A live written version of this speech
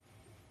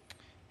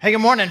Hey, good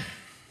morning.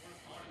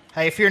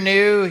 Hey, if you're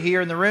new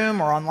here in the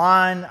room or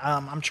online,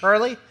 I'm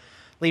Charlie,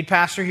 lead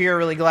pastor here.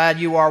 Really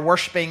glad you are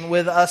worshiping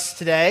with us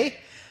today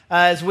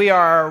as we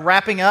are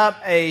wrapping up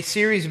a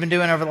series we've been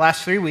doing over the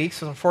last 3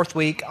 weeks, the fourth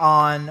week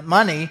on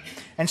money,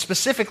 and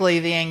specifically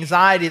the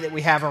anxiety that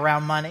we have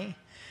around money.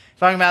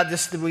 Talking about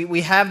this,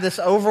 we have this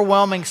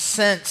overwhelming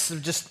sense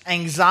of just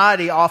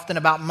anxiety often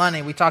about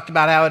money. We talked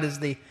about how it is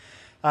the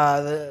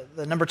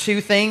number two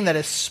thing that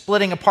is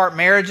splitting apart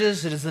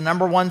marriages. It is the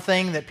number one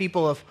thing that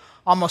people of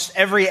almost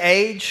every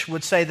age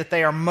would say that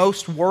they are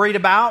most worried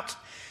about.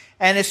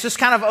 And it's just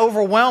kind of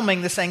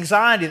overwhelming, this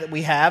anxiety that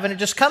we have. And it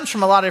just comes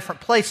from a lot of different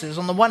places.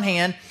 On the one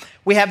hand,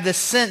 we have this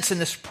sense and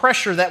this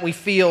pressure that we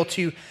feel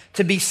to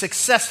be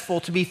successful,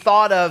 to be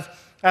thought of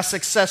as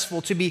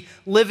successful, to be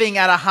living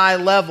at a high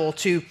level,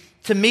 to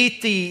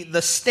meet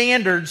the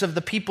standards of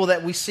the people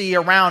that we see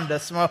around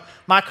us. Well,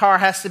 my car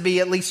has to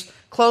be at least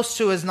close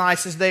to as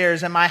nice as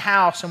theirs, and my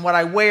house, and what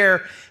I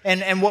wear,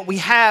 and what we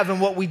have,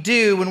 and what we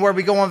do, and where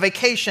we go on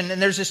vacation.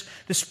 And there's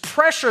this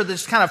pressure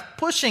that's kind of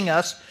pushing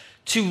us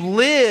to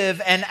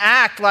live and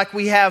act like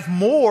we have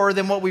more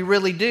than what we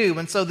really do.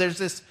 And so there's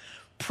this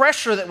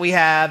pressure that we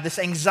have, this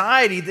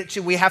anxiety that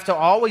we have to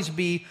always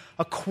be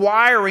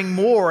acquiring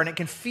more, and it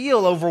can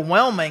feel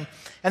overwhelming.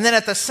 And then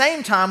at the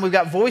same time, we've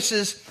got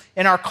voices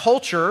in our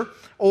culture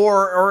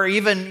or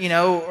even,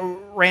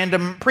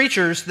 random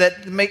preachers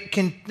that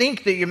can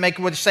think that what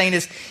you're saying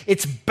is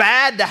it's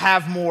bad to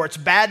have more. It's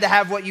bad to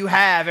have what you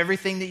have.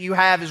 Everything that you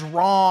have is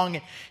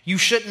wrong. You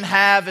shouldn't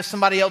have if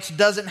somebody else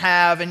doesn't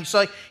have. And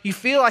so you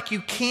feel like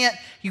you can't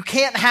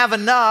have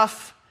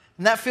enough,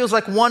 and that feels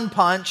like one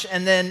punch,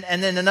 and then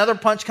another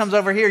punch comes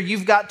over here.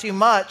 You've got too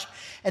much.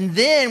 And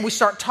then we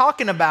start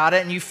talking about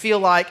it, and you feel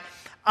like,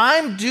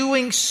 I'm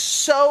doing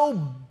so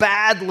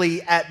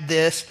badly at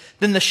this,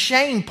 then the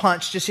shame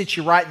punch just hits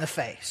you right in the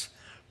face.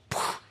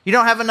 You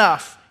don't have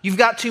enough. You've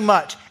got too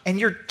much. And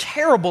you're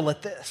terrible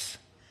at this.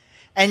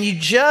 And you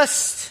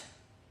just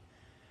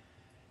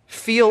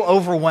feel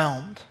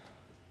overwhelmed.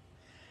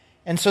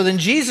 And so then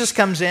Jesus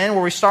comes in,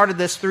 where we started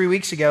this 3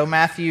 weeks ago,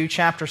 Matthew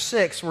chapter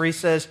 6, where he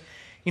says,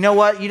 you know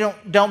what?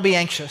 Don't be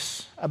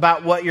anxious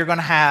about what you're going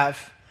to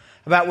have,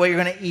 about what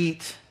you're going to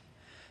eat.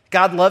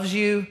 God loves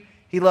you.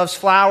 He loves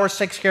flowers,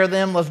 takes care of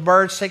them, loves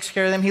birds, takes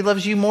care of them. He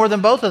loves you more than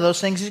both of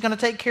those things. He's going to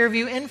take care of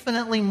you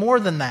infinitely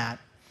more than that.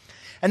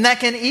 And that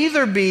can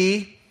either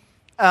be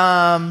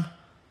a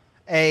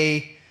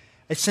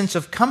sense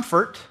of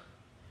comfort,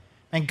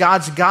 and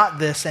God's got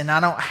this, and I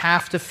don't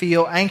have to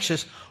feel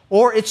anxious,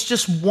 or it's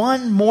just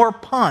one more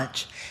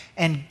punch,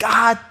 and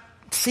God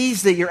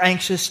sees that you're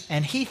anxious,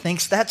 and He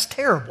thinks that's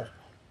terrible.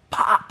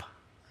 Pop.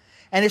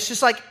 And it's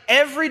just like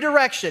every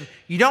direction.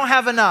 You don't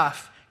have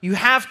enough. You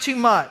have too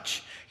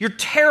much. You're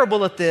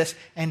terrible at this,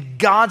 and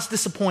God's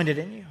disappointed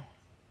in you.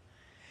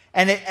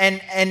 And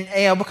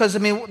because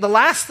the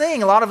last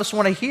thing a lot of us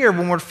want to hear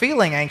when we're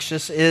feeling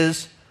anxious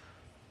is,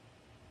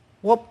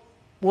 well,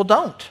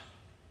 don't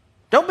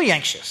be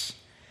anxious,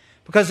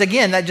 because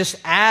again, that just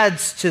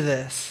adds to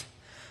this.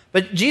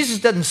 But Jesus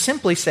doesn't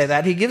simply say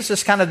that. He gives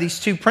us kind of these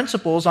two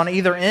principles on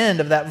either end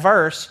of that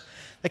verse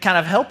that kind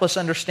of help us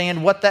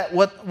understand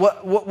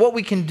what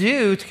we can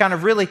do to kind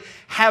of really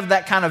have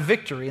that kind of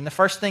victory. And the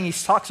first thing he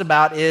talks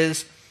about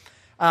is,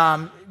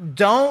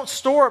 don't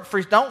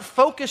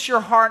focus your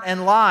heart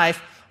and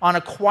life on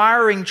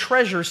acquiring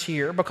treasures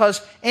here,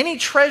 because any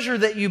treasure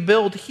that you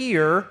build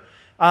here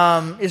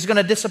is going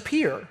to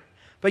disappear.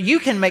 But you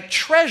can make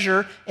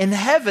treasure in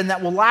heaven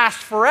that will last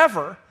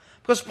forever.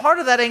 Because part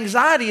of that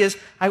anxiety is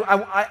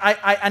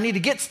I need to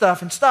get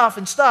stuff, and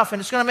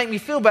it's going to make me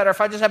feel better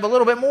if I just have a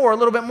little bit more,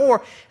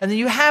 and then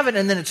you have it,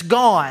 and then it's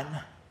gone.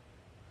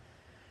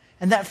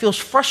 And that feels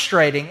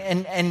frustrating.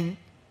 And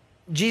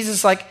Jesus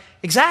is like,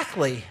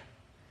 exactly.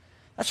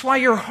 That's why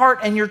your heart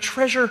and your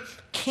treasure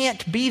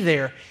can't be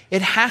there.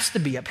 It has to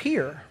be up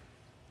here.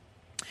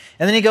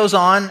 And then he goes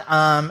on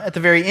at the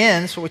very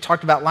end, that's what we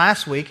talked about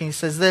last week, and he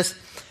says this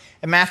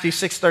in Matthew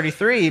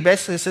 6:33. He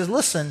basically says,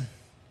 listen,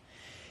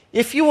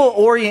 if you will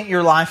orient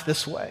your life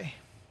this way,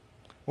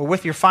 or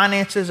with your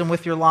finances and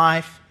with your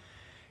life,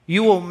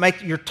 you will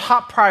make your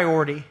top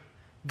priority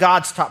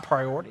God's top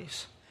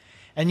priorities,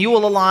 and you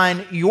will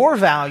align your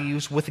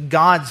values with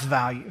God's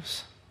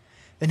values,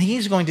 then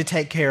He's going to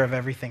take care of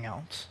everything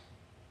else.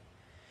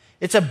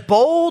 It's a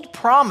bold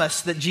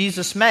promise that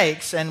Jesus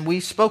makes, and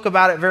we spoke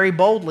about it very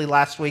boldly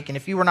last week. And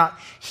if you were not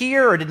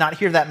here or did not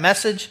hear that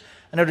message,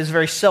 I know it is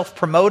very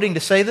self-promoting to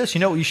say this.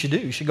 You know what you should do?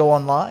 You should go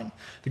online,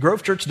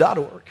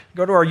 thegrovechurch.org.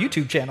 Go to our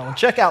YouTube channel and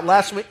check out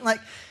last week.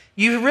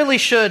 You really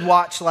should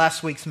watch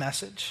last week's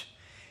message.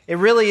 It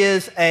really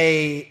is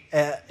there's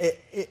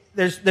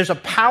a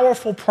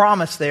powerful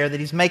promise there that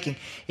He's making.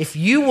 If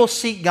you will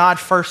seek God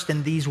first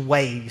in these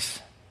ways,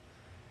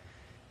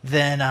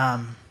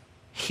 then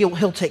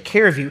He'll take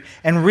care of you.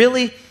 And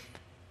really,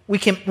 we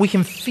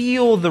can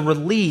feel the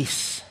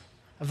release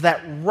of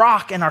that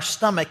rock in our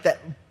stomach, that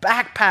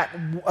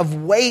backpack of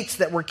weights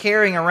that we're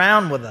carrying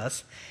around with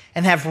us,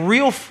 and have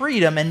real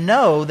freedom and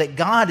know that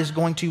God is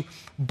going to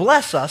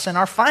bless us in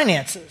our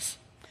finances.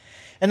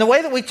 And the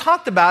way that we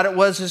talked about it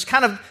is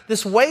kind of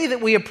this way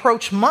that we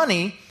approach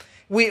money.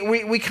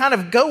 We kind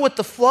of go with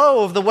the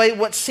flow of the way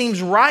what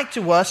seems right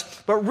to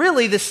us, but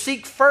really the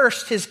seek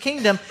first his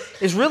kingdom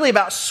is really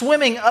about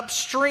swimming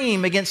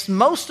upstream against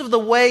most of the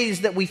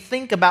ways that we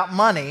think about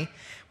money.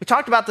 We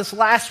talked about this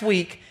last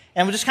week,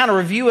 and we'll just kind of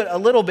review it a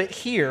little bit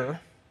here,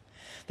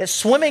 that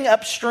swimming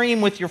upstream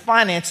with your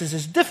finances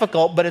is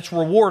difficult, but it's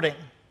rewarding.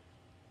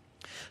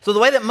 So the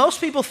way that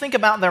most people think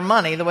about their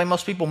money, the way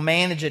most people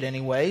manage it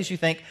anyways, you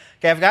think,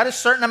 okay, I've got a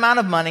certain amount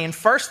of money, and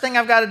first thing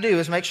I've got to do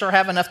is make sure I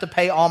have enough to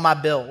pay all my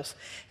bills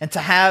and to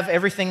have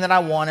everything that I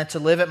want and to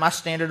live at my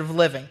standard of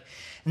living.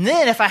 And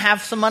then if I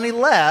have some money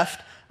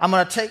left, I'm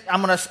going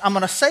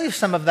to save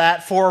some of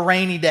that for a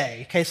rainy day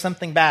in case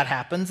something bad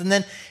happens. And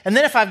then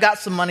if I've got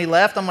some money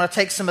left, I'm going to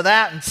take some of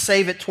that and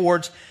save it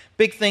towards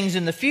big things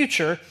in the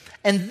future.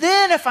 And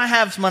then if I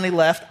have money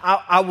left,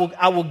 I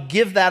will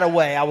give that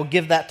away. I will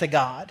give that to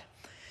God.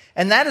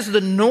 And that is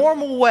the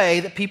normal way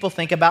that people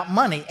think about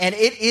money. And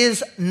it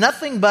is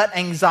nothing but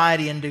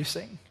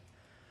anxiety-inducing.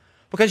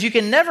 Because you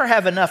can never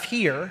have enough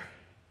here.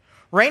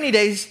 Rainy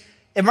days,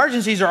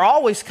 emergencies are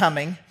always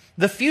coming.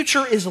 The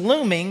future is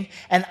looming,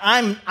 and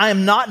I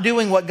am not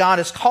doing what God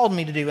has called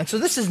me to do. And so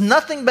this is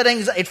nothing but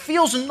anxiety. It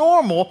feels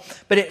normal,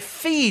 but it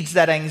feeds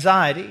that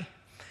anxiety.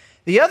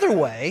 The other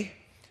way,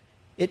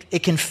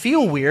 it can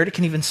feel weird, it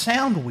can even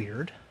sound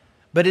weird,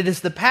 but it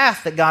is the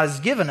path that God has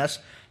given us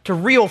to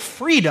real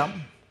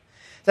freedom.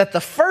 That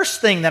the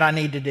first thing that I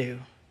need to do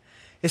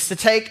is to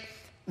take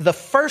the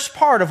first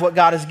part of what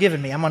God has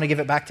given me. I'm going to give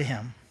it back to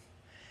him.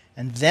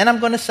 And then I'm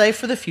going to save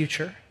for the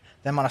future.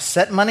 Then I'm going to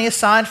set money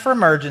aside for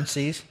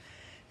emergencies.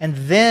 And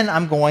then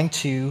I'm going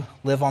to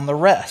live on the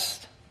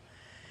rest.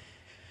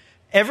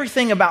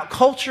 Everything about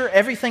culture,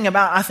 everything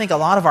about, I think a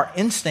lot of our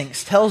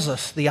instincts tells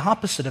us the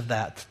opposite of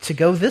that, to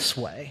go this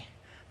way.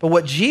 But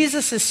what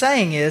Jesus is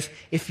saying is,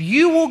 if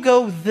you will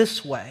go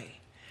this way,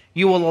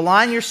 you will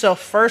align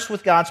yourself first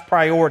with God's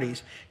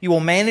priorities. You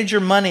will manage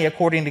your money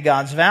according to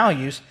God's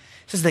values.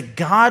 It says that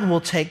God will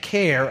take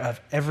care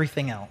of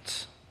everything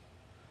else.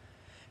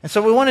 And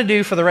so what we want to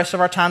do for the rest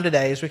of our time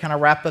today as we kind of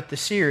wrap up the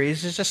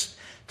series is just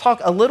talk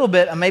a little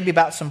bit maybe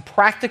about some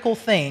practical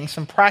things,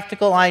 some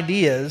practical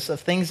ideas of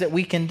things that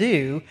we can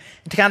do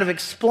and to kind of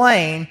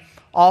explain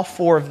all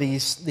four of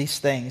these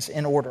things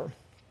in order.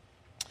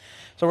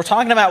 So we're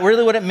talking about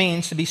really what it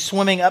means to be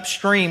swimming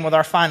upstream with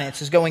our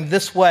finances, going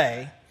this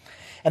way.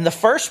 And the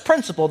first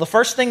principle, the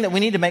first thing that we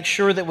need to make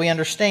sure that we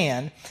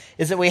understand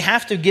is that we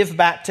have to give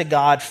back to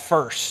God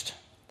first.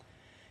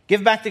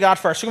 Give back to God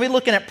first. So we're going to be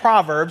looking at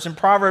Proverbs, and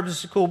Proverbs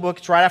is a cool book.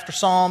 It's right after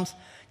Psalms.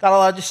 Got a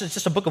lot. It's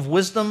just a book of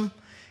wisdom,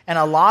 and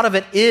a lot of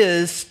it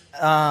is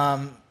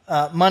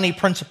money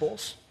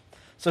principles.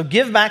 So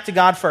give back to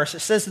God first. It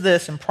says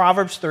this in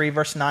Proverbs 3,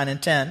 verse 9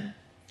 and 10.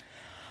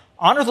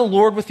 Honor the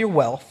Lord with your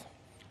wealth,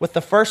 with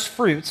the first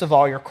fruits of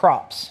all your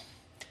crops.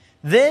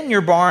 Then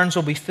your barns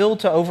will be filled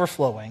to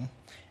overflowing,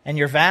 and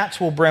your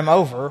vats will brim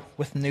over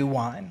with new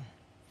wine.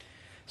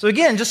 So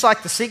again, just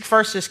like to seek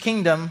first his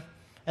kingdom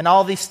and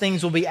all these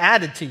things will be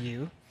added to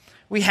you,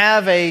 we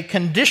have a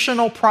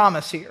conditional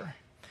promise here.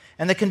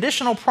 And the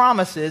conditional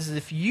promise is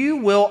if you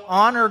will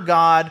honor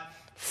God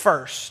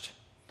first,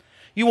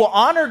 you will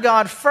honor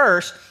God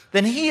first,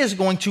 then he is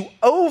going to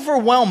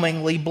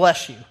overwhelmingly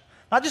bless you.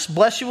 Not just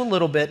bless you a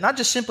little bit, not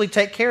just simply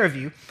take care of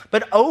you,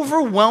 but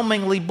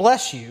overwhelmingly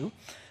bless you.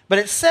 But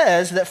it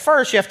says that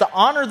first you have to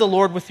honor the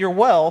Lord with your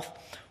wealth,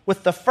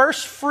 with the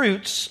first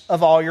fruits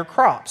of all your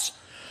crops.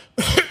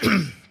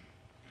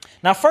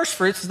 Now, first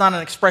fruits is not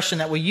an expression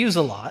that we use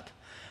a lot.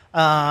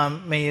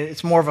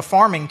 It's more of a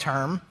farming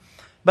term.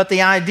 But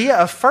the idea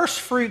of first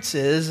fruits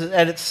is,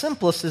 at its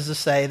simplest, is to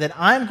say that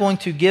I'm going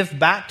to give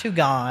back to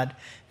God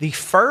the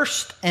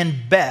first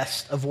and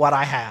best of what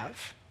I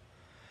have.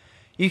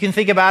 You can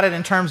think about it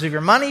in terms of your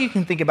money. You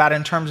can think about it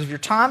in terms of your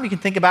time. You can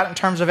think about it in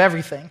terms of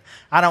everything.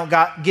 I don't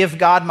give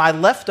God my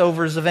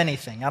leftovers of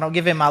anything. I don't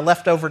give him my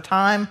leftover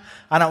time.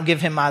 I don't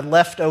give him my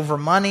leftover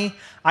money.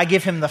 I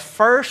give him the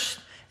first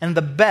and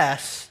the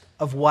best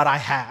of what I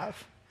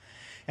have.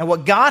 And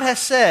what God has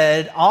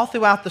said all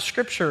throughout the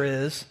scripture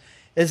is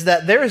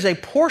that there is a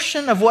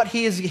portion of what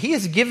he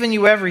has given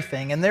you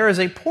everything, and there is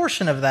a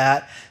portion of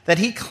that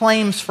he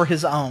claims for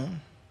his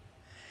own.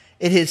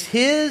 It is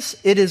his,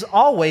 it is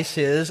always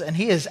his, and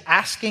he is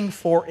asking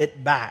for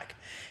it back.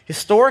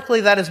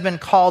 Historically, that has been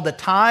called a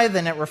tithe,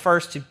 and it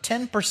refers to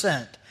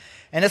 10%.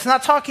 And it's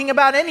not talking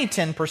about any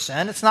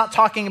 10%. It's not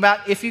talking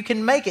about if you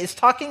can make it. It's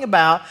talking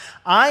about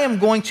I'm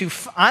going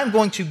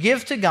to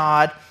give to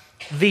God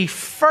the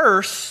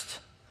first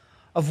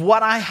of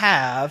what I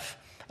have,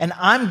 and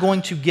I'm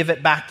going to give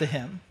it back to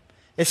him.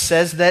 It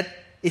says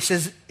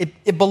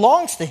it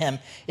belongs to him.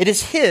 It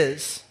is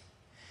his.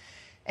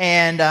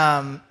 And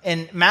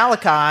in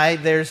Malachi,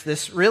 there's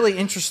this really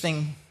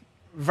interesting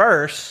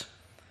verse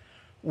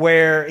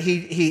where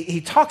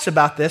he talks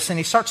about this, and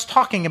he starts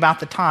talking about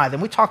the tithe.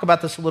 And we talk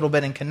about this a little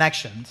bit in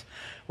Connections.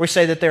 We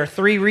say that there are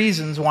 3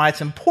 reasons why it's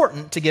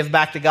important to give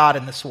back to God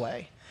in this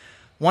way.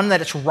 One,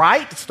 that it's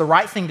right. It's the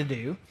right thing to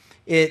do.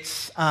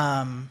 It's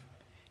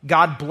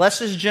God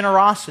blesses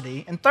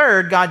generosity. And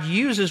third, God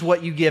uses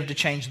what you give to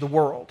change the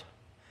world.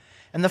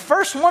 And the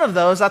first one of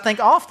those, I think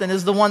often,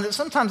 is the one that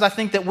sometimes I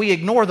think that we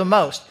ignore the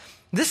most.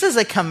 This is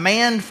a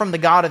command from the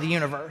God of the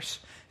universe.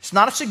 It's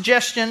not a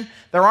suggestion.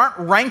 There aren't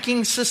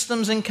ranking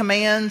systems and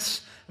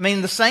commands. I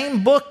mean, the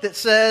same book that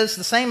says,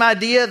 the same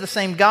idea, the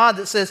same God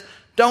that says,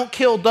 don't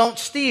kill, don't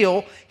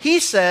steal, he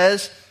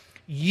says,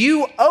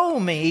 you owe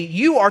me,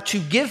 you are to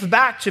give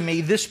back to me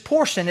this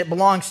portion, it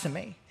belongs to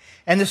me.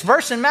 And this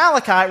verse in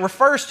Malachi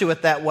refers to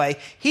it that way.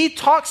 He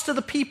talks to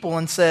the people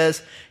and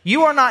says,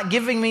 you are not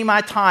giving me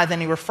my tithe,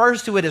 and he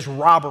refers to it as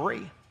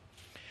robbery.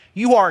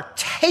 You are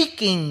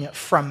taking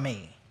from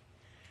me.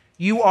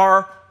 You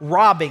are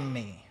robbing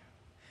me,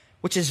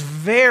 which is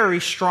very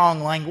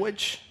strong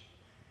language.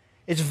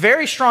 It's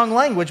very strong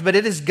language, but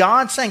it is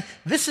God saying,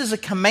 this is a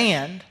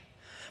command.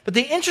 But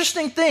the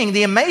interesting thing,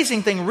 the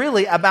amazing thing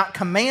really about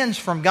commands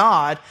from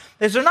God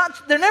is they're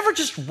never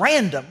just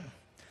random.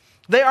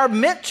 They are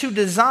meant to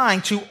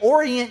design to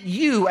orient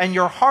you and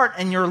your heart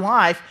and your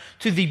life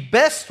to the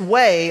best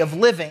way of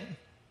living.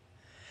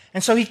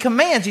 And so he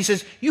commands, he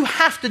says, you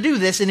have to do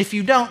this, and if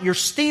you don't, you're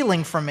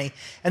stealing from me.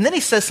 And then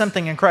he says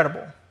something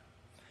incredible.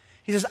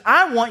 He says,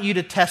 I want you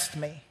to test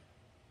me.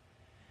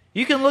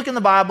 You can look in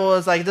the Bible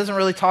as it doesn't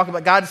really talk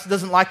about, God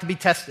doesn't like to be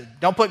tested.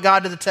 Don't put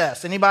God to the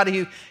test. Anybody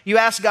who, you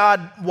ask God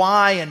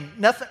why, and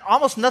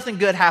almost nothing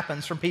good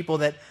happens from people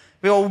that,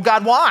 oh,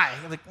 God, why?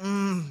 Like,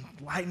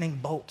 lightning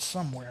bolt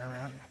somewhere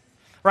around here.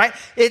 Right?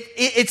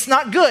 It's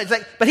not good.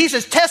 But he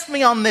says, test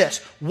me on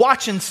this.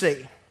 Watch and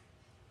see.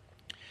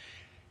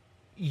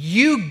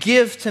 You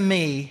give to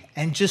me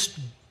and just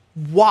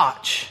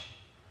watch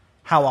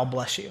how I'll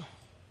bless you.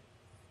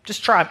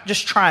 Just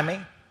try me.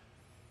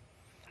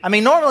 I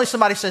mean, normally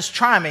somebody says,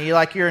 try me,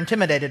 you're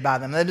intimidated by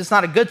them. It's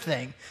not a good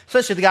thing.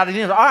 Especially the God of the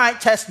universe. All right,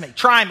 test me.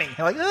 Try me.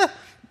 You're like,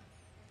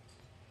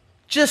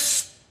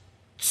 just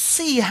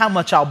see how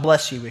much I'll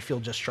bless you if you'll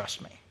just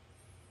trust me.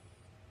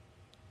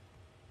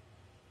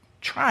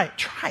 Try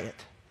it.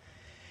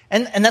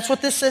 And that's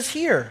what this says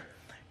here.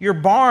 Your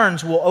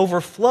barns will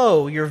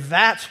overflow. Your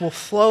vats will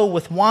flow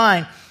with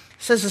wine.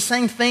 It says the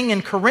same thing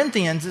in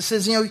Corinthians. It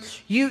says,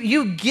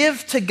 you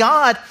give to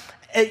God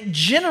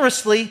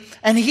generously,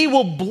 and he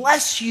will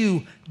bless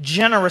you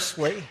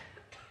generously.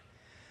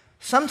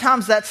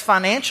 Sometimes that's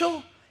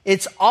financial.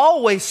 It's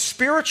always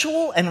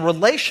spiritual and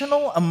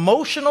relational,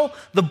 emotional.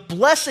 The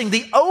blessing,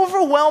 the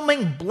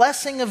overwhelming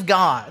blessing of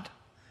God.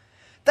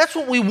 That's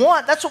what we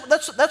want.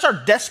 That's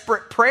our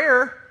desperate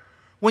prayer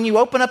when you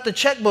open up the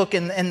checkbook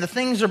and the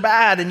things are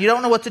bad and you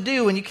don't know what to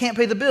do and you can't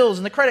pay the bills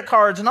and the credit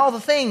cards and all the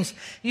things.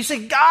 You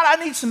say, God,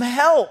 I need some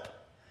help.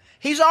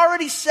 He's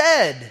already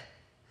said,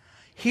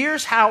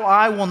 here's how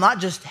I will not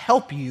just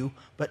help you,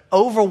 but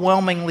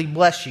overwhelmingly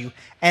bless you.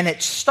 And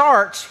it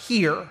starts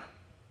here.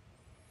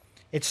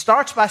 It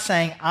starts by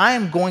saying, I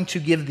am going to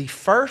give the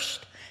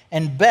first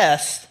and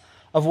best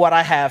of what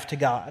I have to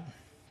God.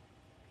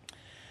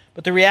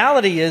 But the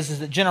reality is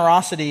that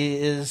generosity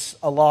is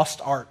a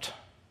lost art.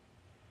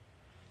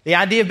 The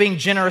idea of being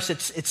generous,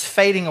 it's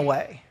fading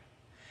away.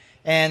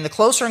 And the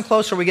closer and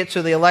closer we get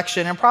to the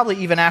election, and probably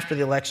even after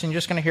the election, you're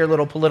just going to hear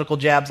little political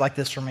jabs like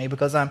this from me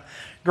because I'm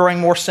growing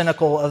more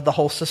cynical of the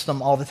whole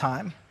system all the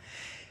time.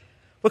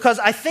 Because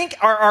I think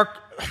our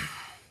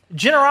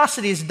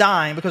generosity is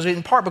dying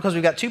in part because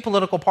we've got two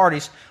political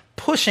parties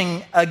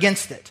pushing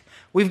against it.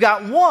 We've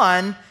got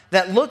one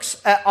that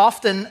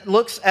often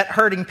looks at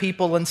hurting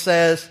people and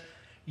says,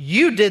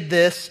 you did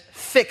this,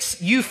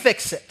 fix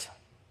it.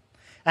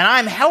 And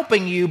I'm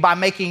helping you by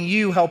making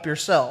you help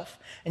yourself.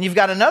 And you've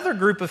got another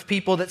group of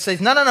people that says,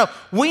 no,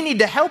 we need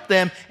to help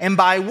them. And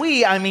by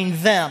we, I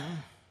mean them.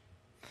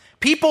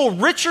 People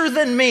richer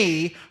than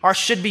me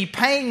should be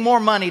paying more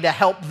money to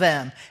help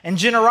them. And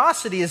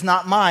generosity is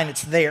not mine,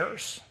 it's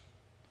theirs.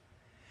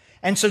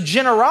 And so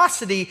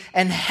generosity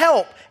and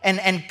help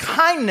and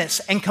kindness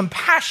and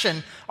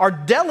compassion are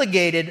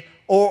delegated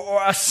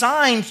or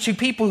assigned to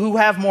people who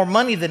have more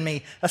money than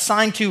me,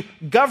 assigned to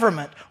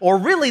government, or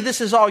really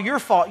this is all your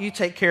fault, you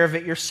take care of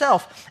it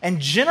yourself.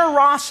 And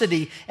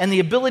generosity and the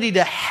ability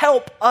to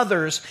help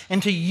others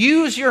and to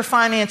use your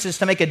finances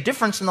to make a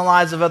difference in the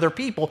lives of other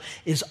people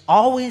is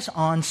always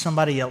on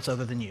somebody else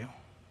other than you.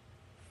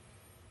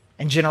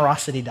 And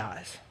generosity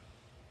dies.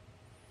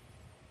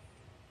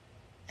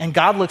 And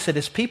God looks at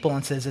his people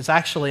and says, it's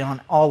actually on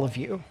all of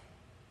you.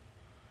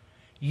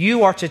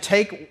 You are to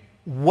take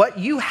what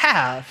you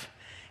have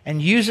and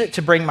use it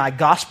to bring my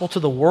gospel to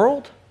the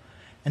world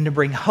and to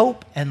bring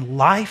hope and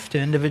life to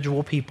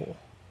individual people.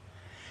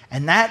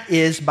 And that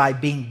is by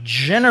being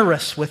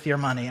generous with your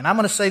money. And I'm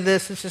going to say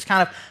this is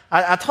kind of,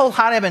 I told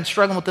Heidi I've been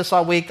struggling with this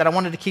all week, that I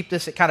wanted to keep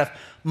this at kind of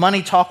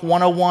Money Talk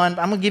 101.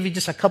 I'm going to give you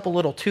just a couple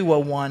little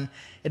 201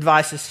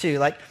 advices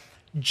too.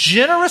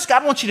 Generous,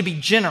 God wants you to be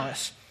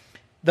generous.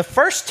 The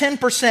first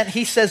 10%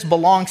 he says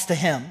belongs to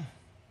him.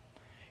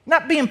 You're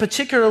not being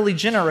particularly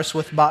generous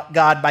with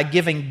God by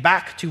giving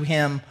back to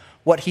him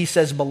what he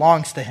says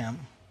belongs to him.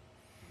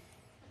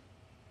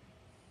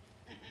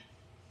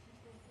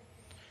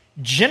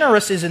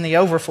 Generous is in the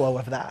overflow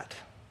of that.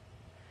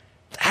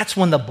 that's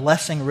when the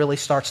blessing really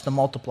starts to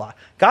multiply.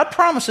 God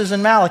promises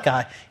in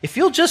Malachi, if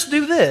you'll just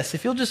do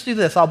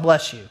this, I'll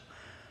bless you.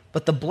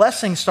 But the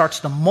blessing starts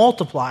to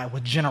multiply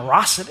with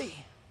generosity.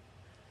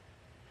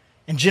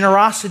 And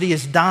generosity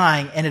is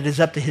dying, and it is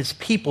up to his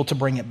people to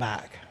bring it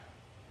back.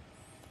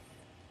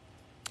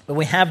 But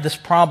we have this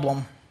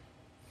problem.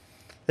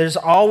 There's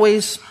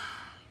always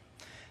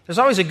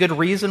a good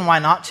reason why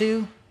not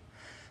to.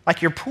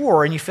 Like you're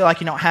poor and you feel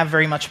like you don't have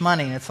very much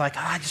money. And it's like,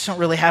 I just don't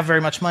really have very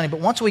much money. But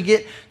once we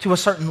get to a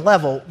certain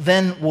level,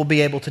 then we'll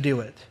be able to do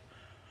it.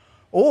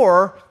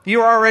 Or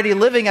you're already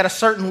living at a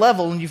certain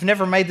level and you've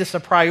never made this a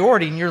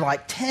priority. And you're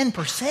like,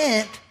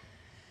 10%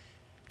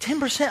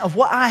 of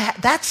what I have,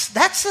 that's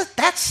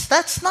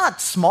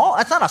not small.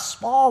 That's not a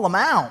small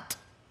amount.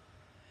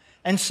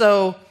 And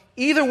so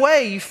either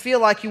way, you feel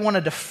like you want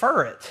to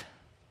defer it.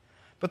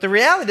 But the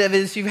reality of it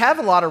is you have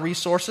a lot of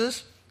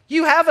resources.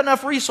 You have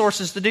enough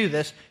resources to do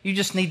this. You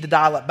just need to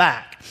dial it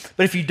back.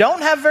 But if you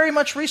don't have very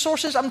much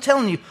resources, I'm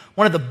telling you,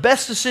 one of the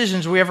best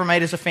decisions we ever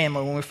made as a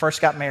family when we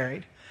first got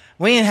married,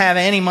 we didn't have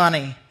any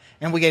money,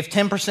 and we gave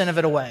 10% of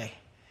it away.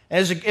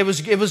 And it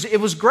was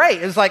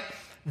great. It was like,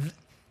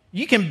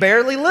 you can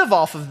barely live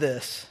off of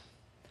this.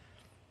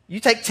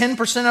 You take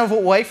 10% of it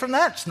away from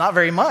that, it's not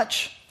very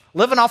much.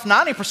 Living off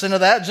 90%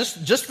 of that,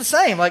 just the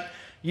same. Like,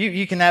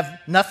 you can have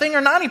nothing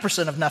or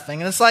 90% of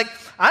nothing. And it's like,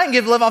 I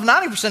can live off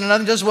 90% of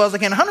nothing just as well as I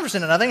can 100%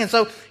 of nothing. And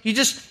so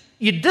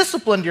you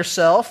disciplined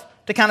yourself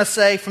to kind of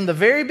say from the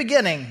very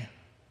beginning,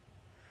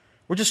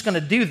 we're just going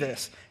to do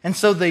this. And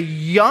so the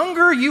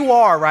younger you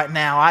are right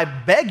now, I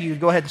beg you to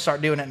go ahead and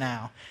start doing it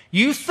now.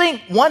 You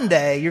think one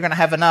day you're going to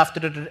have enough,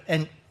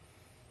 and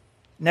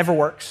never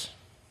works.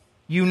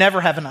 You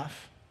never have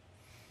enough.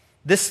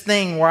 This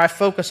thing where I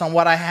focus on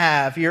what I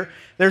have,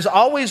 there's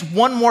always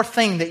one more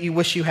thing that you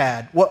wish you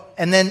had.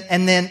 And then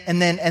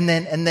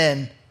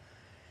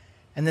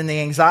the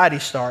anxiety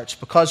starts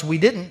because we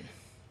didn't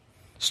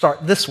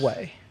start this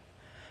way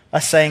by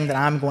saying that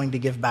I'm going to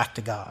give back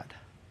to God.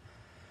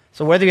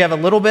 So whether you have a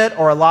little bit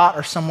or a lot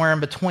or somewhere in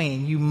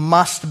between, you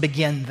must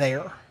begin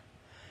there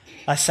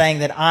by saying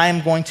that I'm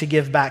going to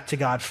give back to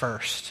God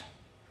first.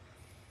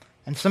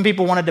 And some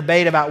people want to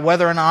debate about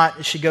whether or not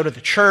it should go to the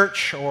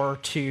church or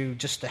to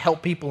just to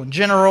help people in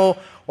general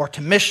or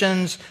to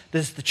missions.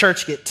 Does the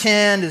church get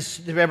 10? Does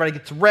everybody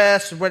get to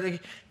rest? I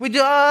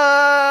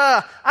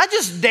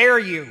just dare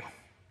you.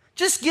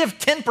 Just give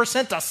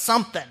 10% to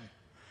something.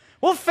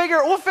 We'll figure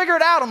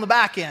it out on the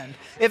back end.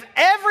 If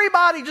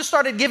everybody just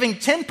started giving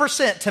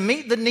 10% to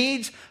meet the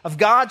needs of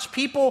God's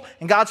people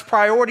and God's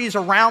priorities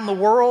around the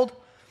world,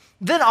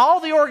 then all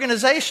the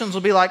organizations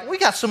will be like, we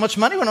got so much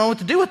money, we don't know what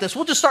to do with this.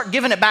 We'll just start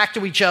giving it back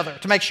to each other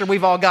to make sure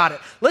we've all got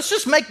it. Let's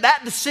just make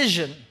that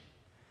decision.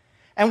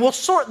 And we'll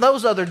sort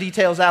those other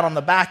details out on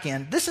the back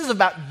end. This is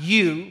about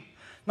you,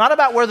 not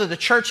about whether the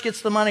church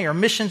gets the money or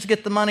missions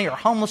get the money or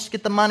homeless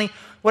get the money,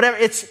 whatever.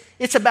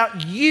 It's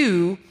about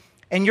you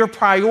and your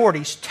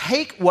priorities.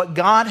 Take what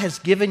God has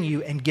given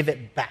you and give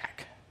it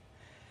back.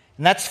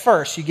 And that's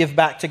first. You give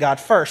back to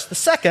God first. The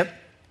second,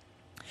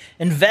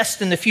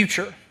 invest in the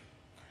future.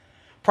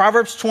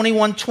 Proverbs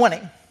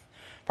 21:20.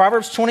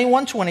 Proverbs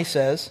 21:20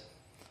 says,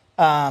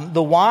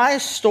 the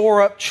wise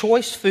store up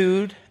choice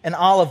food and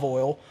olive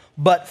oil,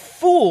 but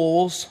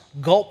fools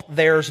gulp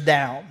theirs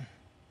down.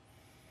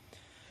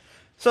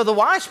 So the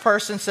wise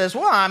person says,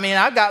 well, I mean,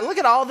 look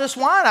at all this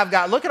wine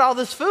look at all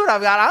this food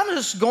I've got. I'm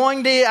just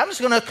going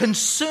to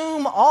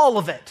consume all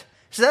of it.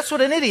 So that's what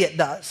an idiot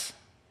does.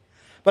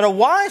 But a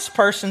wise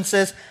person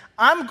says,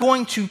 I'm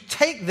going to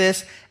take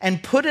this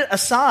and put it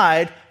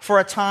aside for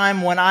a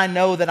time when I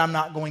know that I'm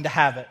not going to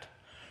have it.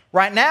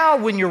 Right now,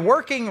 when you're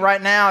working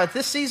right now at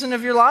this season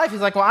of your life,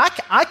 he's like, well,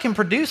 I can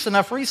produce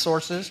enough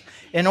resources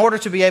in order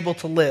to be able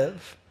to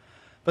live.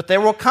 But there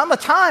will come a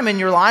time in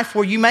your life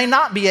where you may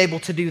not be able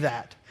to do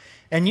that.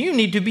 And you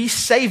need to be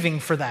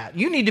saving for that.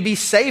 You need to be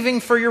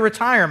saving for your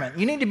retirement.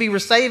 You need to be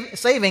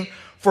saving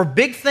for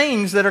big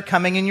things that are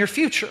coming in your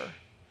future.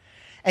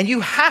 And you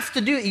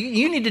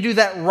need to do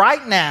that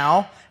right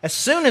now, as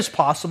soon as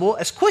possible,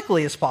 as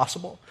quickly as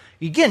possible.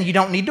 Again, you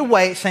don't need to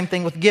wait. Same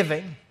thing with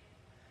giving.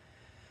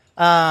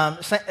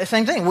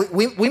 Same thing.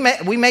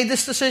 We made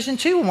this decision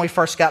too when we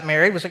first got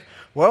married. It was like,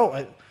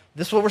 well,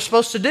 this is what we're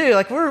supposed to do.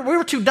 Like we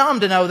were too dumb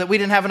to know that we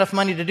didn't have enough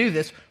money to do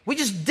this. We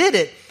just did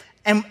it.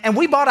 And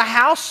we bought a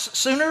house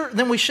sooner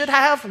than we should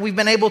have. We've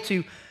been able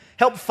to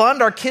help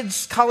fund our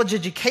kids' college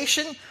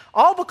education,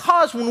 all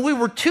because when we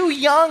were too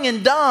young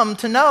and dumb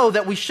to know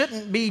that we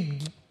shouldn't be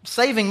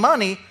saving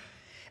money,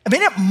 I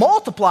mean, it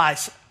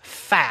multiplies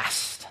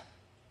fast.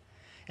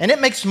 And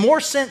it makes more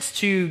sense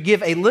to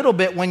give a little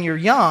bit when you're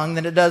young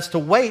than it does to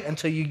wait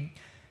until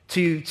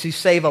to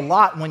save a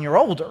lot when you're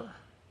older.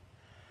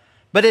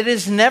 But it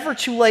is never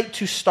too late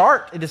to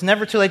start. It is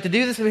never too late to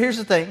do this. But here's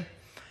the thing.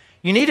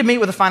 You need to meet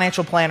with a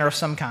financial planner of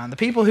some kind. The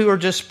people who are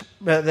just,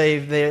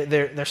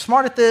 they're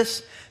smart at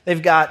this.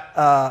 They've got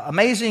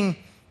amazing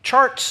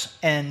charts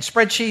and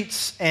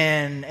spreadsheets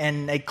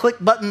and they click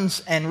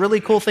buttons and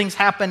really cool things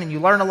happen and you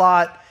learn a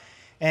lot.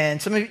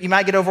 And some of you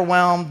might get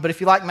overwhelmed, but if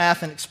you like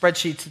math and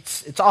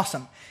spreadsheets, it's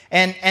awesome.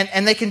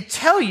 And they can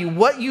tell you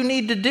what you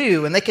need to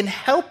do, and they can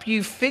help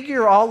you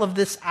figure all of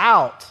this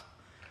out.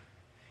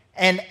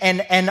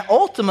 And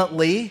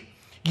ultimately,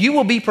 you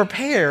will be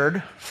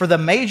prepared for the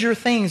major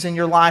things in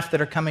your life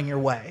that are coming your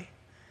way.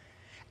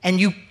 And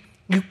you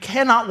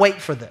cannot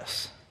wait for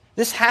this.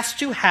 This has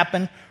to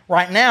happen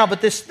right now.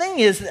 But this thing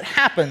is that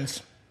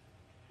happens,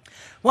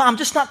 well, I'm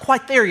just not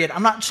quite there yet.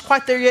 I'm not just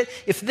quite there yet.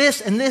 If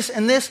this and this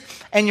and this,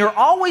 and you're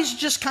always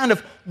just kind of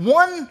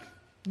one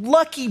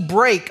lucky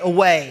break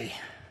away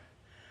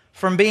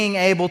from being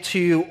able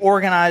to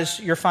organize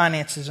your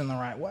finances in the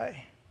right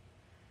way.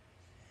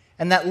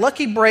 And that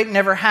lucky break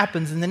never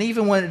happens. And then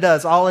even when it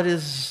does, all it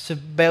is to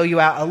bail you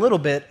out a little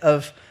bit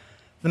of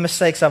the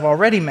mistakes I've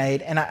already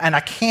made. And I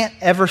can't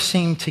ever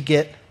seem to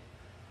get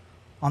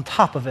on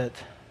top of it.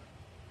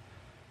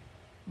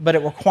 But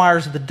it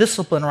requires the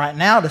discipline right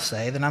now to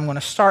say that I'm going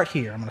to start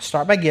here. I'm going to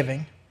start by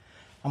giving.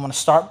 I'm going to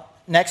start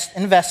next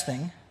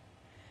investing.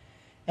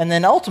 And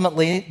then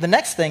ultimately, the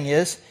next thing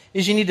is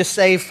you need to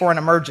save for an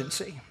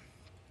emergency,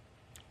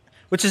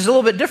 which is a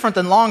little bit different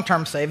than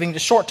long-term saving,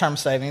 just short-term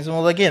savings. And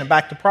well, again,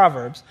 back to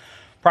Proverbs.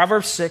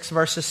 Proverbs 6,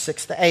 verses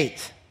 6 to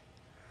 8.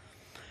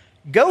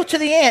 Go to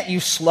the ant, you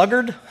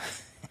sluggard.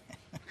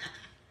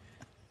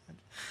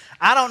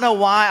 I don't know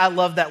why I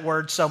love that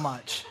word so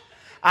much.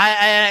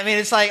 I mean,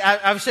 it's like,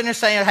 I was sitting there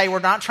saying, hey, we're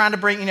not trying to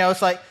bring,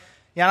 it's like,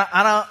 yeah,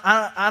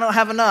 I don't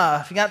have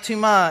enough. You got too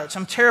much.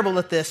 I'm terrible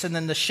at this. And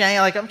then the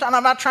shame, like,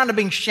 I'm not trying to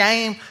bring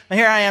shame. And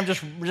here I am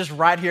just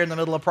right here in the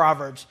middle of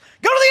Proverbs.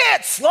 Go to the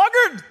ant,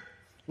 sluggard.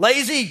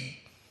 Lazy.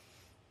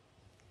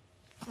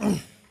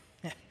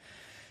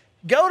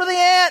 Go to the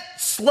ant,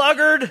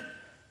 sluggard.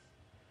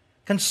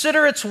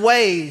 Consider its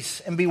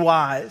ways and be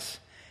wise.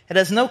 It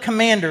has no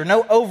commander,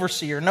 no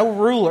overseer, no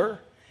ruler.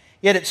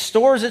 Yet it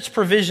stores its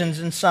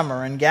provisions in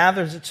summer and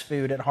gathers its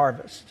food at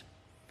harvest.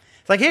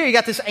 It's like here you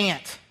got this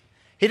ant.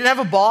 He didn't have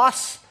a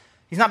boss.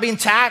 He's not being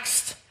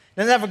taxed.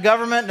 He doesn't have a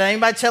government. Doesn't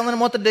anybody telling him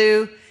what to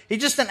do.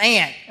 He's just an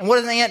ant. And what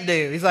does an ant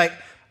do? He's like,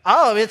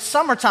 oh, it's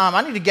summertime.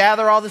 I need to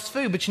gather all this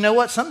food. But you know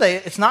what? Someday,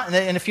 it's not.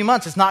 In a few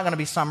months, it's not going to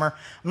be summer.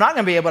 I'm not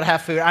going to be able to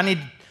have food. I need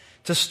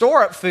to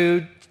store up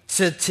food,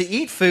 to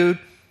eat food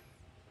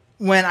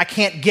when I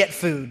can't get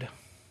food.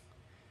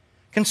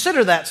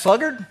 Consider that,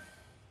 sluggard.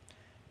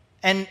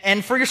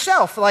 And for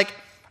yourself, like,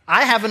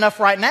 I have enough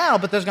right now,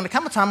 but there's going to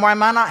come a time where I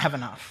might not have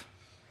enough.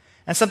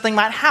 And something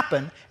might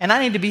happen, and I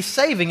need to be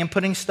saving and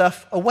putting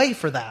stuff away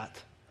for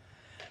that.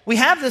 We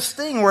have this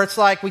thing where it's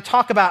like we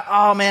talk about,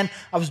 oh man,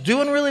 I was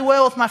doing really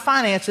well with my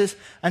finances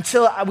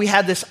until we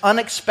had this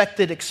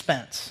unexpected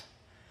expense.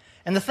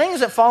 And the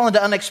things that fall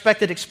into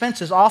unexpected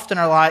expenses often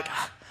are like,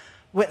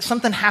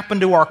 something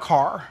happened to our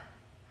car.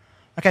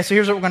 Okay, so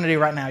here's what we're going to do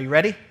right now. You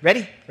ready?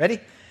 Ready?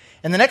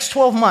 In the next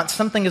 12 months,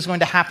 something is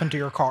going to happen to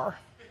your car.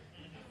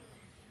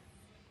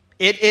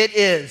 It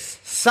is.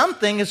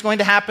 Something is going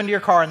to happen to your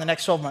car in the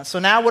next 12 months. So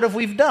now what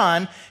we've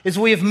done is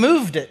we have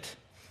moved it.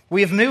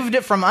 We have moved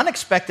it from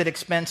unexpected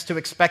expense to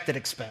expected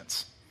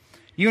expense.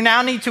 You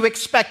now need to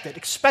expect it.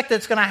 Expect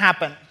it's going to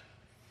happen.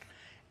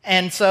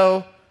 And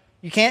so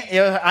you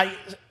can't,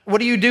 what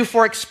do you do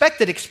for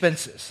expected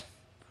expenses?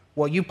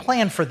 Well, you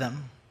plan for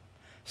them.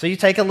 So you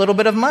take a little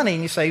bit of money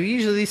and you say,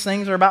 usually these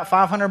things are about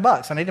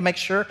 $500. I need to make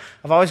sure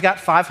I've always got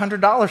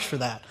 $500 for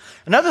that.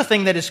 Another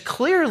thing that is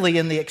clearly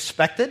in the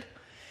expected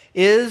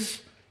is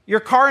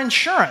your car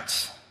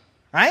insurance,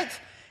 right?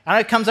 I know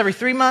it comes every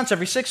 3 months,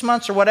 every 6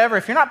 months or whatever.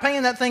 If you're not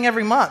paying that thing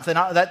every month, and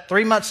that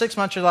 3 months, 6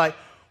 months, you're like,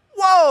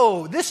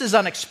 whoa, this is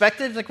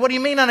unexpected. Like, what do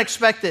you mean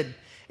unexpected?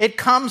 It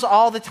comes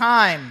all the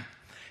time.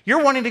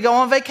 You're wanting to go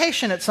on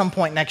vacation at some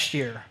point next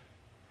year.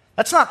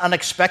 That's not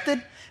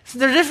unexpected.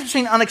 There's a difference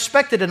between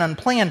unexpected and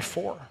unplanned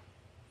for.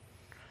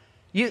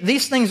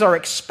 These things are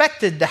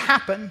expected to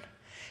happen.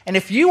 And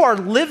if you are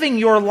living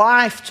your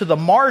life to the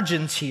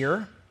margins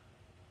here,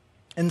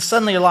 and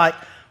suddenly you're like,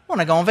 I want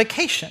to go on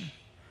vacation.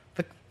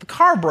 The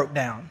car broke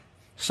down.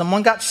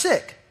 Someone got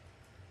sick.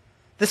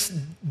 This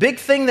big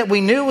thing that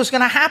we knew was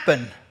going to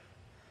happen.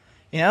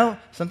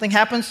 Something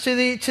happens to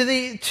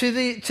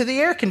the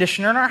air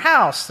conditioner in our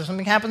house.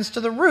 Something happens to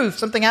the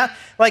roof.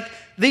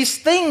 These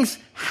things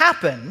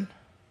happen.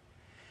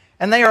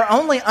 And they are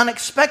only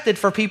unexpected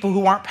for people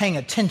who aren't paying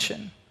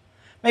attention.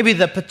 Maybe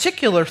the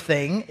particular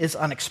thing is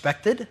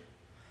unexpected,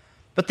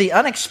 but the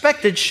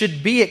unexpected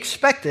should be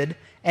expected,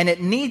 and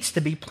it needs to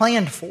be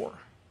planned for.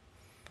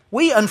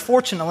 We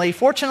fortunately,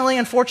 depends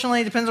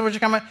on what you're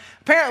coming.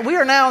 Apparently, we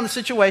are now in the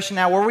situation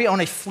now where we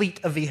own a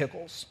fleet of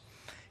vehicles.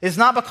 It's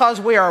not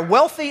because we are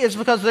wealthy, it's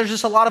because there's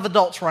just a lot of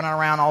adults running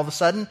around all of a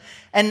sudden.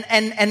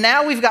 And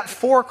now we've got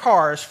 4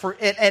 cars for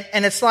it,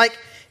 and it's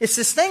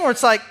this thing where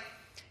it's like,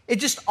 it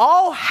just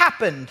all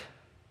happened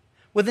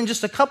within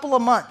just a couple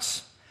of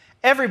months.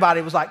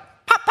 Everybody was like,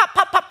 pop, pop,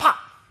 pop, pop, pop.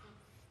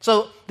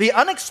 So the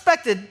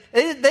unexpected,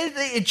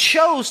 it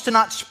chose to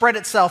not spread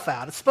itself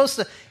out. It's supposed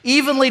to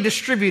evenly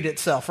distribute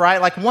itself,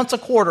 right? Like once a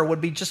quarter would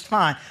be just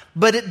fine.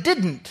 But it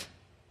didn't.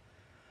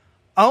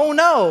 Oh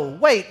no.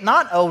 Wait,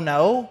 not oh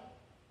no.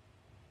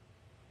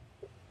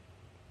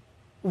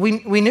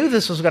 we knew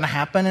this was going to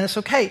happen, and it's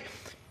okay.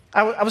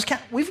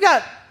 We've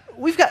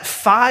got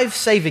 5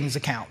 savings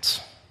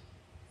accounts.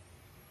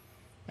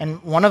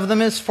 And one of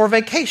them is for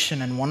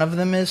vacation, and one of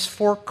them is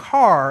for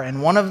car,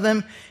 and one of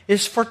them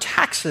is for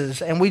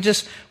taxes. And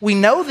we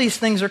know these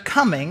things are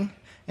coming,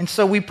 and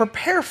so we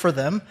prepare for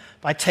them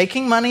by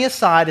taking money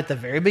aside at the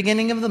very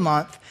beginning of the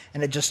month,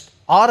 and it just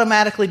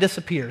automatically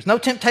disappears. No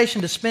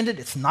temptation to spend it,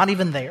 it's not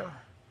even there.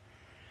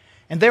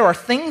 And there are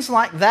things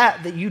like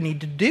that you need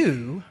to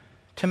do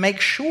to make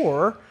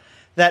sure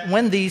that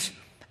when these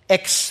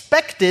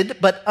expected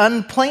but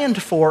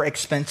unplanned for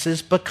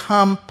expenses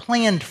become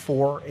planned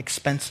for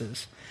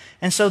expenses.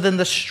 And so then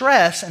the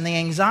stress and the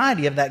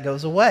anxiety of that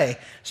goes away.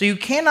 So you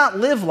cannot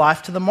live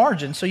life to the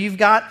margin. So you've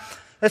got,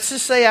 let's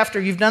just say after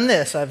you've done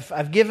this,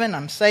 I've given,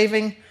 I'm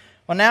saving.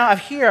 Well, now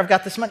I've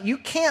got this money. You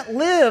can't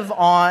live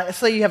on, let's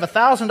say you have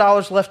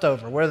 $1,000 left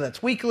over, whether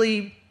that's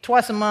weekly,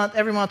 twice a month,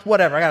 every month,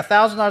 whatever. I got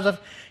 $1,000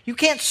 left. You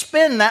can't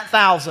spend that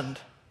 $1,000.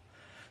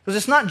 Because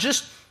it's not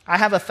just, I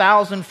have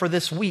 $1,000 for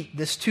this week,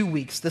 this 2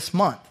 weeks, this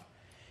month.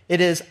 It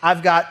is,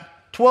 I've got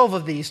 12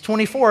 of these,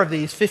 24 of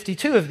these,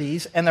 52 of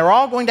these, and they're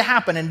all going to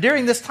happen. And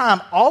during this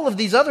time, all of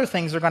these other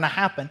things are going to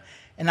happen,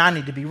 and I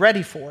need to be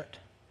ready for it.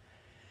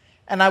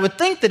 And I would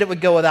think that it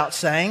would go without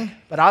saying,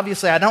 but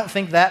obviously I don't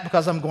think that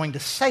because I'm going to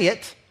say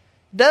it.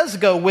 It does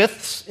go with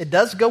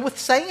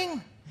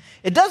saying.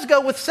 It does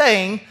go with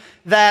saying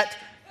that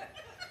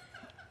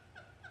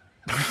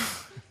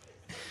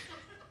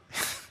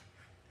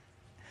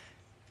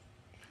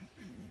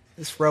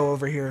this row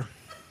over here.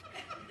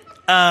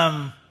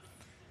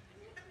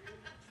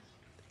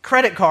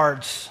 Credit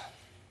cards,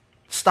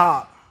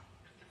 stop.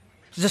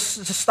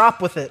 Just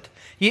stop with it.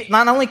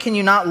 Not only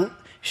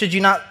should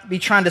you not be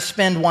trying to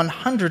spend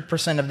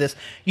 100% of this,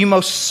 you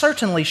most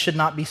certainly should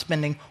not be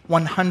spending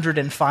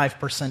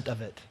 105%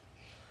 of it.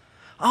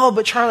 Oh,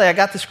 but Charlie, I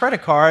got this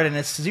credit card and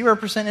it's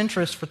 0%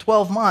 interest for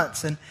 12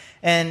 months,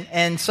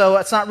 and so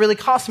it's not really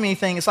costing me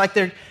anything. It's like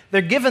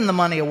they're giving the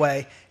money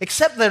away,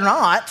 except they're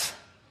not.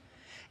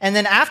 And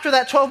then after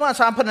that 12 months,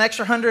 I put an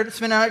extra 100,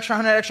 spend an extra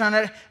 100, extra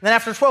 100. And then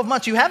after 12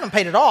 months, you haven't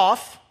paid it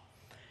off.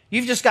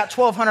 You've just got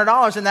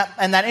 $1,200,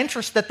 and that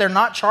interest that they're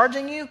not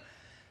charging you,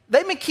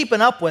 they've been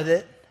keeping up with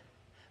it.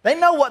 They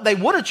know what they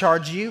would have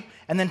charged you,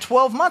 and then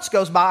 12 months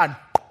goes by, and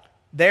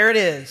there it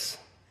is.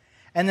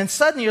 And then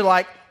suddenly you're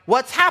like,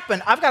 what's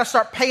happened? I've got to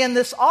start paying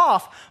this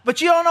off.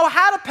 But you don't know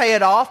how to pay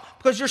it off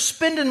because you're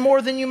spending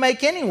more than you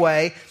make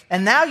anyway,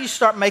 and now you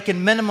start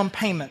making minimum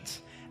payments.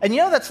 And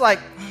that's like,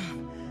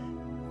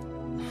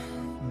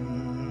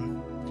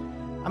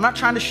 I'm not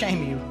trying to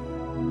shame you,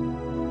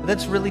 but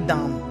that's really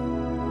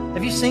dumb.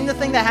 Have you seen the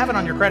thing that happened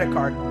on your credit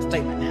card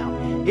statement now?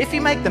 If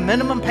you make the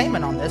minimum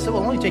payment on this, it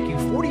will only take you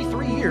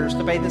 43 years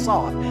to pay this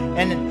off.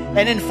 And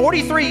in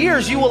 43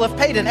 years, you will have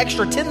paid an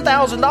extra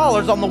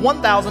 $10,000 on the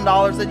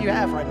 $1,000 that you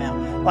have right now.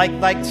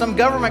 Like some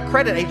government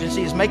credit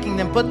agency is making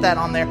them put that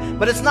on there,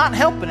 but it's not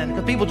helping it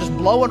because people just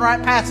blowing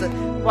right past it.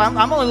 Well,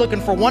 I'm only looking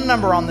for one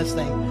number on this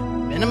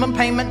thing. Minimum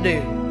payment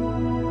due.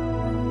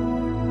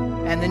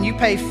 And then you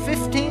pay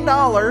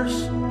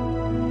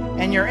 $15,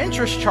 and your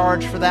interest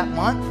charge for that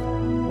month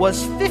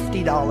was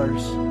 $50.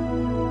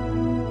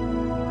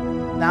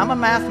 Now, I'm a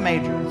math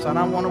major, so I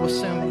don't want to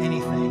assume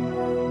anything,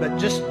 but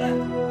just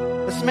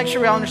let's make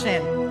sure we all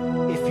understand.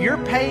 If you're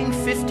paying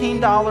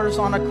 $15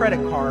 on a credit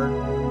card,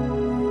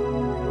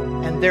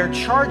 and they're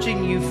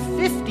charging you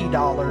 $50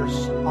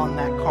 on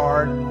that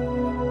card,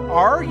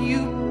 are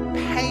you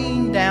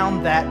paying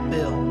down that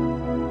bill?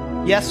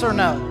 Yes or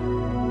no?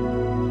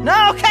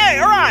 No, okay,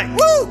 all right,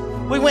 woo!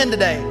 We win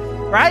today,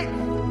 right?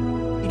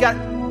 You can't,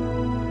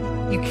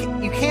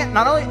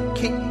 not only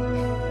can you,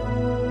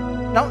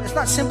 no, it's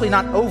not simply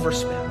not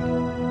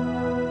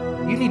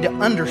overspend. You need to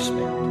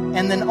underspend.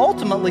 And then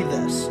ultimately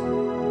this,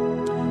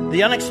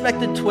 the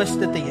unexpected twist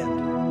at the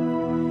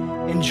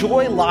end.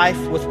 Enjoy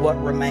life with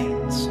what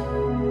remains.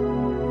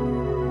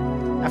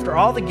 After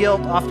all the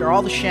guilt, after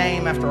all the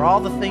shame, after all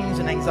the things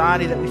and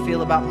anxiety that we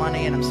feel about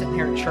money, and I'm sitting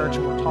here at church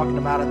and we're talking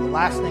about it, the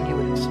last thing you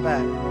would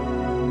expect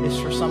is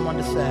for someone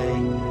to say,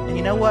 and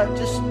you know what,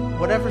 just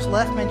whatever's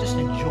left, man, just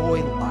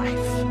enjoy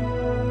life.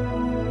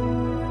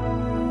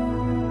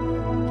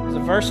 There's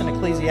a verse in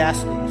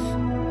Ecclesiastes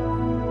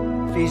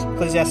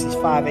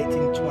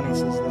 5:18-20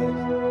 says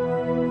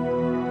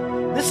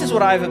this is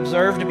what I have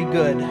observed to be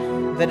good,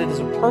 that it is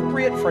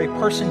appropriate for a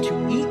person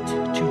to eat,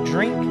 to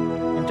drink,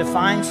 and to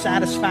find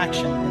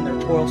satisfaction in their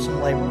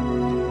toilsome labor.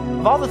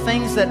 Of all the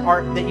things that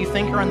you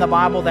think are in the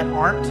Bible that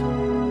aren't,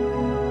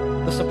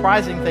 the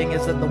surprising thing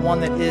is that the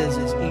one that is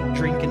eat,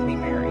 drink, and be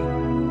merry.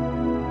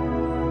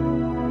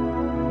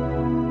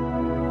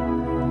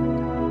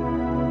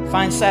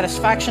 Find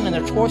satisfaction in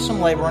their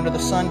toilsome labor under the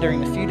sun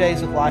during the few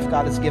days of life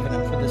God has given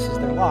them, for this is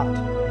their lot.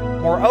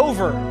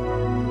 Moreover,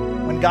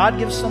 when God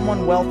gives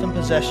someone wealth and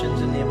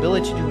possessions and the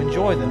ability to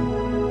enjoy them,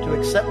 to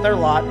accept their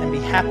lot and be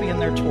happy in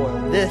their toil,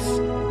 this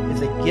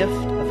is a gift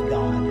of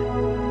God.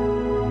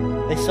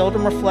 They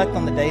seldom reflect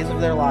on the days of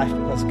their life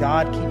because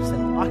God keeps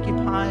them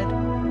occupied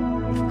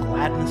with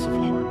gladness of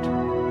heart.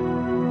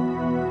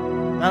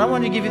 Now, I don't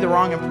want to give you the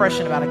wrong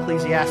impression about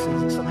Ecclesiastes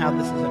that somehow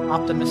this is an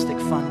optimistic,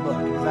 fun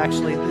book. Because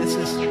actually,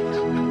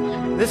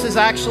 this is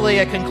actually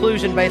a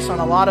conclusion based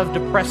on a lot of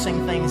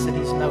depressing things that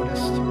he's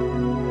noticed.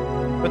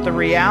 But the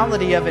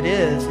reality of it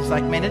is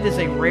like, man, it is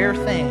a rare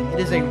thing. It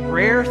is a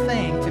rare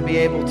thing to be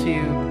able to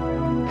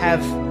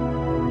have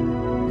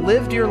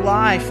lived your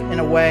life in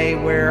a way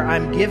where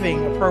I'm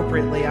giving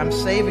appropriately, I'm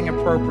saving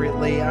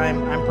appropriately,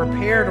 I'm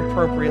prepared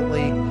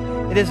appropriately.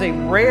 It is a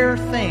rare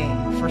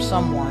thing for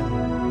someone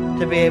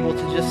to be able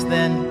to just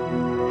then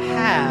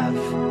have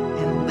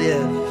and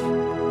live.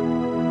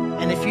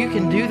 And if you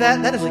can do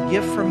that, that is a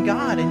gift from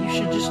God, and you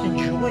should just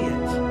enjoy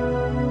it.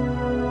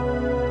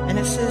 And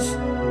it says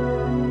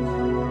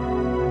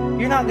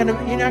you're not gonna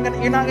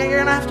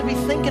have to be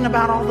thinking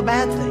about all the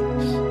bad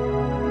things,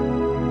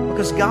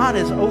 because God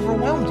has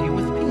overwhelmed you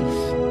with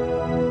peace,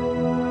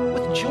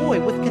 with joy,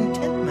 with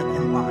contentment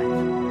in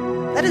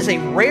life. That is a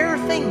rare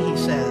thing, he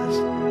says.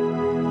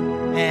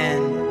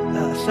 And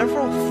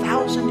several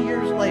thousand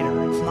years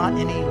later, it's not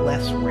any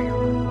less rare.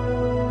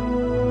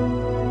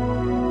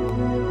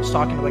 I was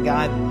talking to a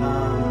guy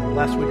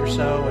last week or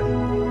so,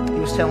 and he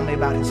was telling me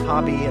about his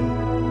hobby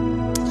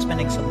and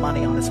spending some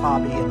money on his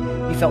hobby,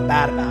 and he felt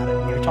bad about it.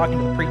 You're talking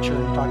to a preacher,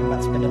 and you're talking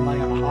about spending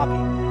money on a hobby,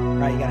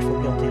 right? You got to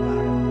feel guilty about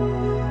it.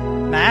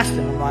 And I asked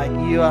him, I'm like,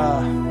 you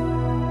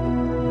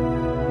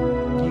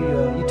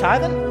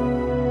tithing?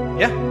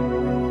 Yeah.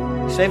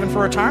 You saving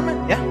for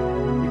retirement? Yeah.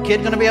 Your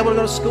kid going to be able to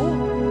go to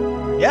school?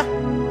 Yeah.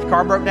 If your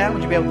car broke down,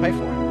 would you be able to pay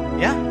for it?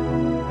 Yeah.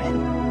 Man,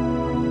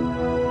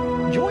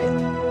 enjoy it.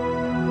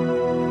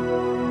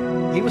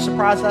 He was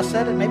surprised I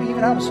said it. Maybe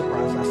even I was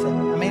surprised I said it.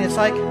 I mean, it's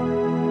like,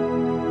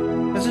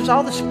 because there's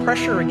all this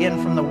pressure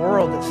again from the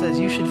world that says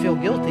you should feel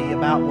guilty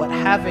about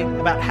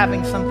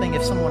having something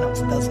if someone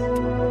else doesn't.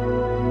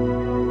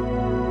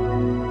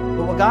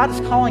 But what God is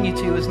calling you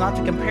to is not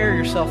to compare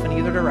yourself in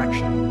either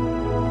direction.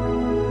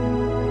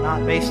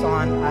 Not based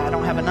on, I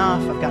don't have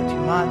enough, I've got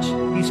too much.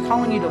 He's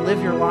calling you to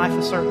live your life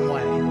a certain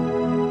way.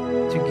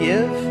 To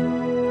give,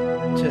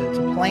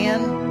 to plan,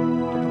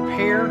 to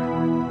prepare,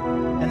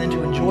 and then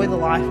to enjoy the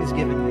life He's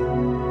given you.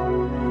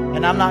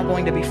 And I'm not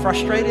going to be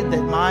frustrated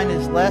that mine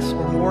is less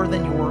or more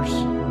than yours.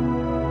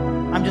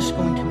 I'm just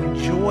going to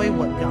enjoy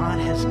what God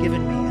has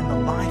given me and the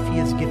life He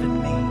has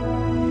given me,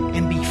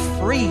 and be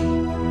free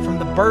from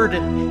the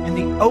burden and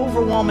the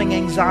overwhelming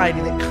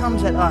anxiety that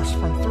comes at us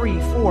from 3,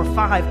 4,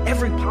 5,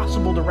 every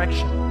possible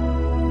direction.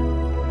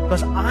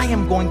 Because I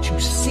am going to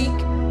seek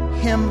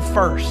Him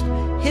first,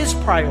 His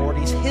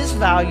priorities, His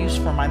values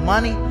for my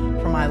money,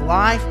 for my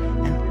life,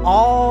 and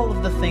all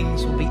of the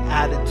things will be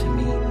added to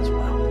me as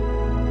well.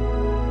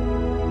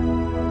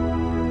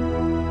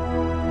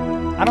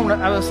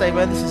 I would say,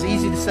 well, this is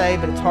easy to say,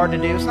 but it's hard to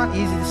do. It's not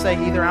easy to say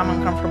either. I'm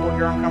uncomfortable,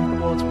 you're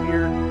uncomfortable, it's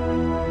weird.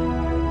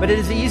 But it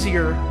is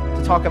easier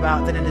to talk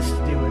about than it is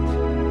to do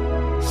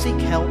it. Seek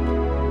help.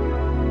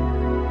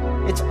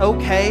 It's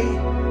okay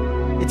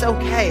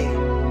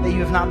that you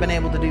have not been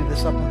able to do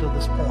this up until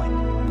this point.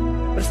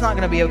 But it's not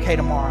going to be okay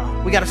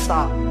tomorrow. We got to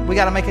stop. We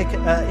got to make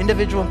an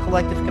individual and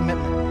collective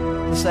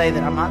commitment to say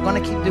that I'm not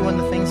going to keep doing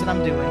the things that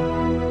I'm doing.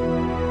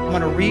 I'm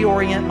going to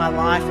reorient my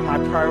life and my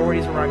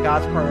priorities around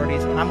God's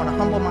priorities, and I'm going to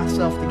humble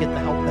myself to get the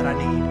help that I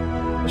need.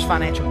 There's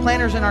financial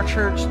planners in our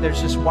church.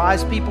 There's just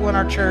wise people in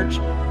our church.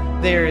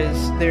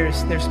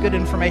 There's good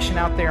information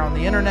out there on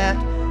the internet.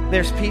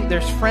 There's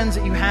friends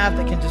that you have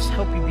that can just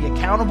help you be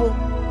accountable.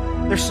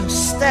 There's some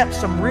steps,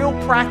 some real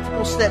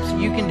practical steps that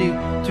you can do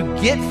to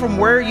get from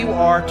where you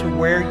are to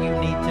where you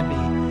need to be.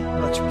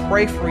 Let's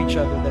pray for each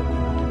other that we